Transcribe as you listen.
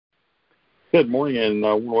Good morning, and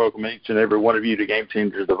I want to welcome each and every one of you to Game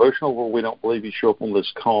Changers Devotional, where we don't believe you show up on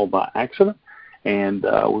this call by accident. And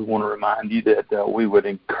we want to remind you that we would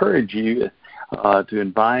encourage you to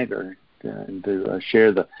invite or to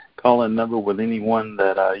share the call-in number with anyone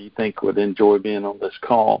that you think would enjoy being on this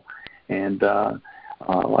call. And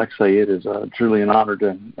like I say, it is truly an honor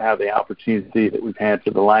to have the opportunity that we've had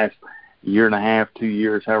for the last year and a half, 2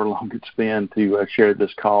 years, however long it's been, to share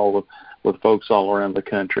this call with folks all around the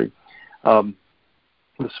country.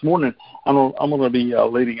 This morning, I'm going to be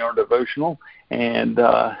leading our devotional, and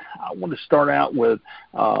I want to start out with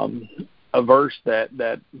a verse that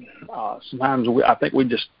sometimes I think we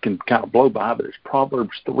just can kind of blow by, but it's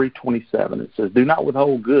Proverbs 3:27. It says, "Do not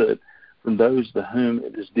withhold good from those to whom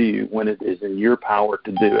it is due when it is in your power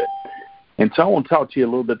to do it." And so I want to talk to you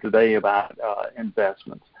a little bit today about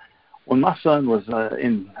investments. When my son was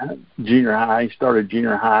in junior high, he started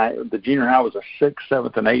junior high. The junior high was a 6th,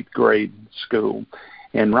 7th, and 8th grade school.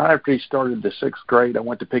 And right after he started the 6th grade, I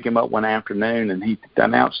went to pick him up one afternoon, and he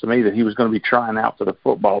announced to me that he was going to be trying out for the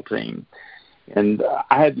football team. And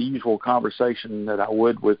I had the usual conversation that I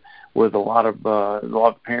would with a lot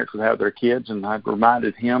of parents would have their kids, and I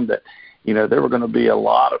reminded him that, there were going to be a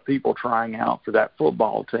lot of people trying out for that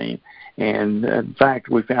football team. And, in fact,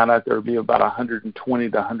 we found out there would be about 120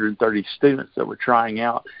 to 130 students that were trying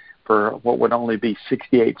out for what would only be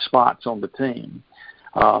 68 spots on the team.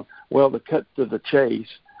 Well, to cut to the chase,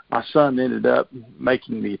 my son ended up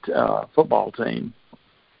making the football team.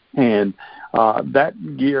 And that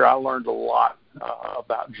year I learned a lot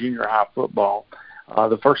about junior high football.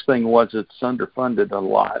 The first thing was it's underfunded a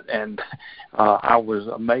lot, and I was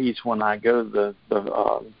amazed when I go to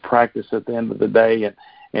the practice at the end of the day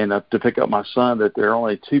and to pick up my son that there are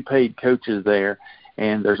only 2 paid coaches there,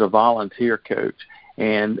 and there's a volunteer coach.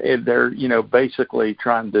 And they're, basically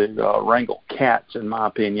trying to wrangle cats, in my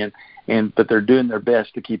opinion, but they're doing their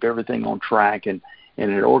best to keep everything on track and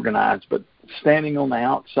it organized. But standing on the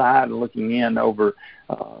outside and looking in over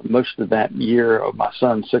most of that year of my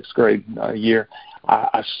son's 6th grade year,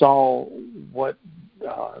 I saw what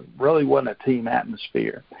really wasn't a team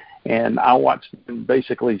atmosphere. And I watched them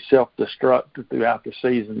basically self-destruct throughout the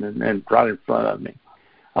season and right in front of me.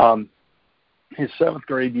 His 7th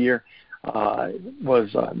grade year was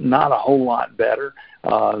not a whole lot better.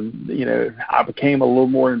 I became a little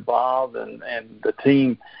more involved, and the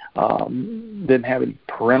team didn't have any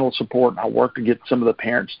parental support. I worked to get some of the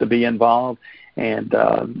parents to be involved, and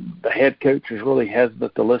the head coach was really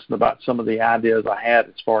hesitant to listen about some of the ideas I had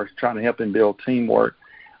as far as trying to help him build teamwork.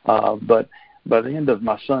 But by the end of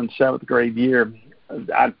my son's 7th grade year,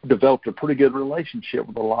 I developed a pretty good relationship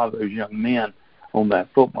with a lot of those young men on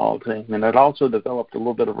that football team. And I'd also developed a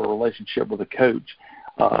little bit of a relationship with a coach.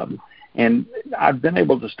 And I've been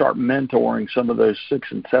able to start mentoring some of those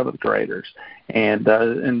 6th and 7th graders. And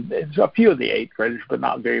it's a few of the 8th graders, but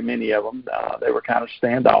not very many of them. They were kind of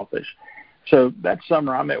standoffish. So that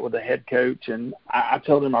summer I met with the head coach, and I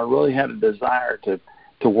told him I really had a desire to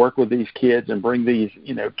work with these kids and bring these,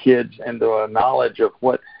 kids into a knowledge of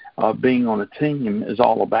what being on a team is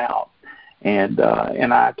all about. And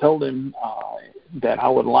I told him that I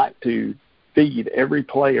would like to feed every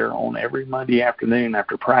player on every Monday afternoon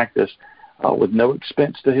after practice with no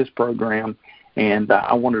expense to his program. And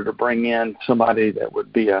I wanted to bring in somebody that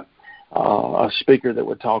would be a speaker that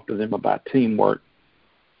would talk to them about teamwork.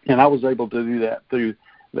 And I was able to do that through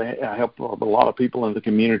the help of a lot of people in the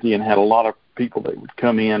community, and had a lot of people that would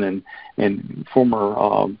come in and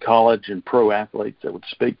former college and pro athletes that would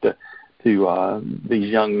speak to these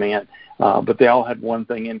young men. But they all had one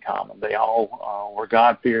thing in common. They all were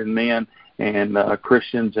God-fearing men and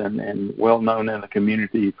Christians and well-known in the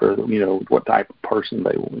community for, what type of person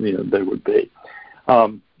they would be.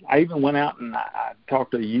 I even went out and I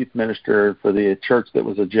talked to a youth minister for the church that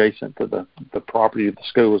was adjacent to the property that the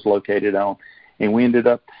school was located on, and we ended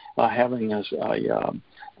up having a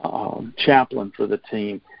chaplain for the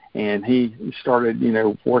team. And he started,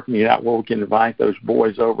 working it out where we can invite those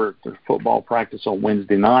boys over to football practice on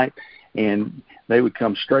Wednesday night, and they would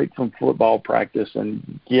come straight from football practice.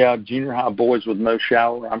 And, junior high boys with no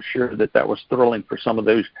shower, I'm sure that was thrilling for some of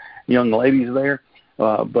those young ladies there.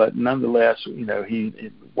 But nonetheless,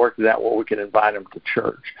 he worked it out where we could invite them to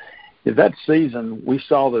church. In that season, we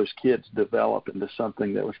saw those kids develop into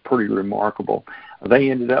something that was pretty remarkable. They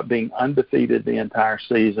ended up being undefeated the entire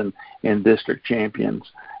season and district champions.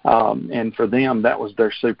 And for them, that was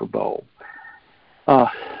their Super Bowl.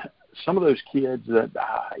 Some of those kids that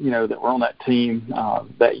were on that team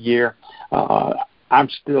that year, I'm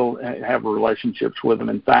still have relationships with them.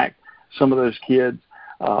 In fact, some of those kids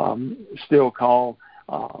still call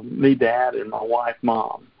me Dad and my wife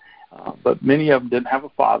Mom. But many of them didn't have a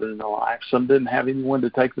father in their life. Some didn't have anyone to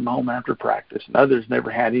take them home after practice, and others never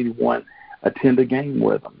had anyone attend a game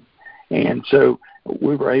with them. And so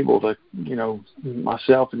we were able to,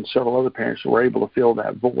 myself and several other parents were able to fill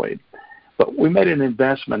that void. But we made an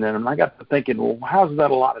investment in them. I got to thinking, well, how is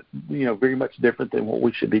that very much different than what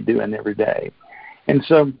we should be doing every day? And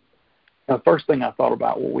so the first thing I thought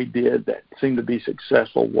about what we did that seemed to be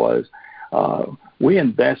successful was we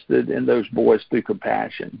invested in those boys through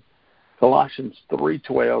compassion. Colossians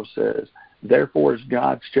 3:12 says, "Therefore, as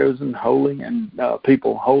God's chosen holy and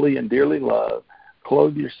people, holy and dearly loved,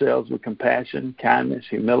 clothe yourselves with compassion, kindness,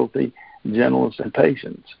 humility, gentleness, and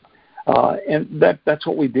patience." And that's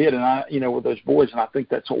what we did, and with those boys, and I think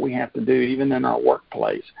that's what we have to do, even in our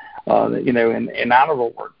workplace, and out of our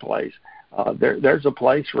workplace. There's a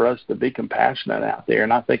place for us to be compassionate out there,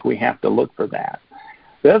 and I think we have to look for that.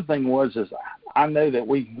 The other thing is I know that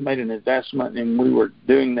we made an investment and we were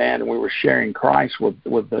doing that and we were sharing Christ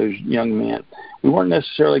with those young men. We weren't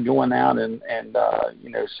necessarily going out and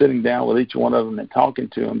sitting down with each one of them and talking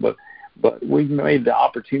to them, but we made the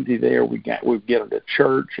opportunity there. We'd get them to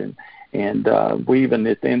church and we even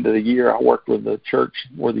at the end of the year, I worked with the church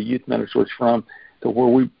where the youth minister was from to where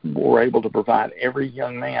we were able to provide every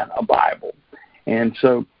young man a Bible. And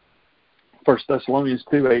so 1 Thessalonians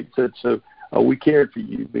 2:8 said, "So we cared for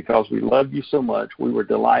you because we loved you so much. We were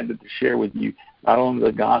delighted to share with you not only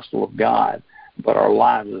the gospel of God, but our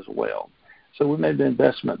lives as well." So we made the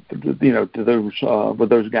investment, to those with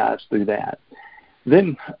those guys through that.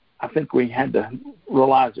 Then I think we had to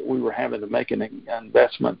realize that we were having to make an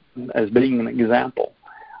investment as being an example.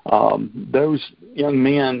 Those young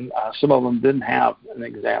men, some of them didn't have an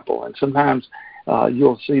example, and sometimes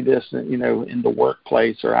you'll see this, in the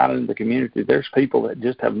workplace or out in the community. There's people that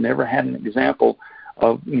just have never had an example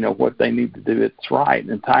of, what they need to do. It's right.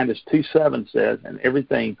 And Titus 2:7 says, "And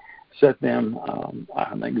everything set them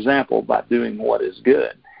an example by doing what is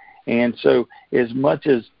good." And so as much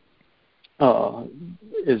as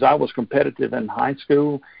I was competitive in high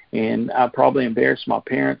school, and I probably embarrassed my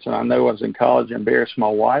parents, and I know I was in college, embarrassed my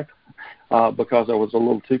wife because I was a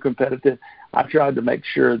little too competitive, I tried to make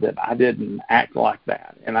sure that I didn't act like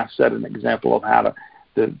that. And I set an example of how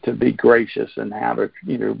to be gracious and how to,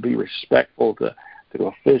 be respectful to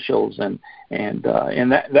officials. And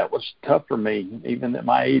that was tough for me. Even at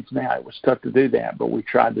my age now, it was tough to do that, but we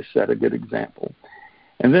tried to set a good example.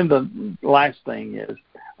 And then the last thing is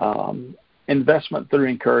investment through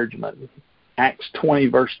encouragement. Acts 20,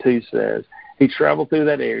 verse 2 says, "He traveled through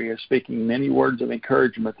that area speaking many words of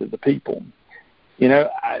encouragement to the people."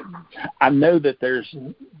 I know that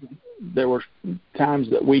there were times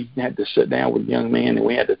that we had to sit down with young men and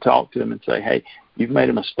we had to talk to them and say, "Hey, you've made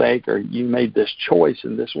a mistake, or you made this choice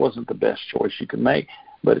and this wasn't the best choice you could make,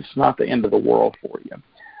 but it's not the end of the world for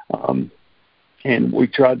you." And we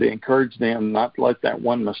tried to encourage them not to let that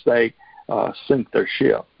one mistake sink their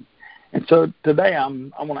ship. And so today I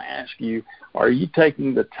want to ask you, are you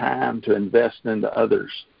taking the time to invest into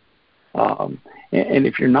others? And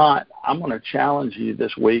if you're not, I'm going to challenge you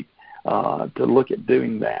this week to look at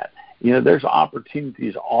doing that. There's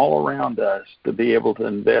opportunities all around us to be able to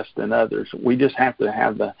invest in others. We just have to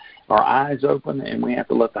have our eyes open, and we have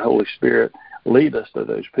to let the Holy Spirit lead us to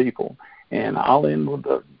those people. And I'll end with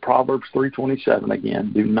the Proverbs 3:27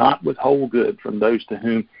 again. "Do not withhold good from those to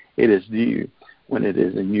whom it is due, when it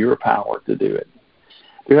is in your power to do it."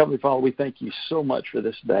 Dear Heavenly Father, we thank you so much for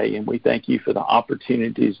this day, and we thank you for the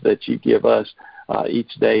opportunities that you give us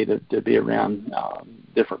each day to be around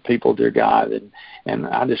different people, dear God. And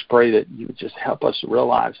I just pray that you would just help us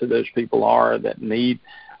realize who those people are that need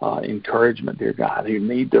encouragement, dear God, who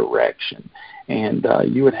need direction. And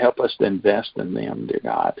you would help us to invest in them, dear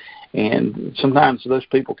God. And sometimes those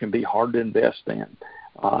people can be hard to invest in.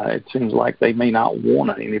 It seems like they may not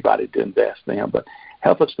want anybody to invest in them, but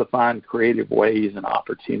help us to find creative ways and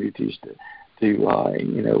opportunities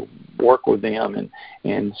to work with them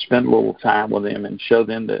and spend a little time with them and show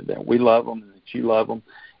them that we love them and that you love them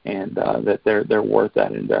and that they're worth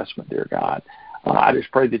that investment, dear God. I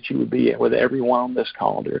just pray that you would be with everyone on this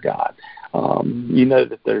call, dear God. You know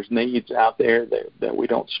that there's needs out there that we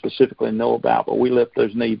don't specifically know about, but we lift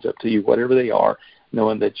those needs up to you, whatever they are,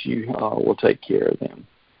 knowing that you will take care of them.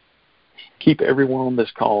 Keep everyone on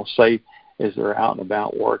this call safe as they're out and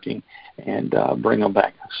about working, and bring them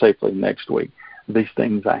back safely next week. These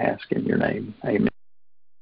things I ask in your name. Amen.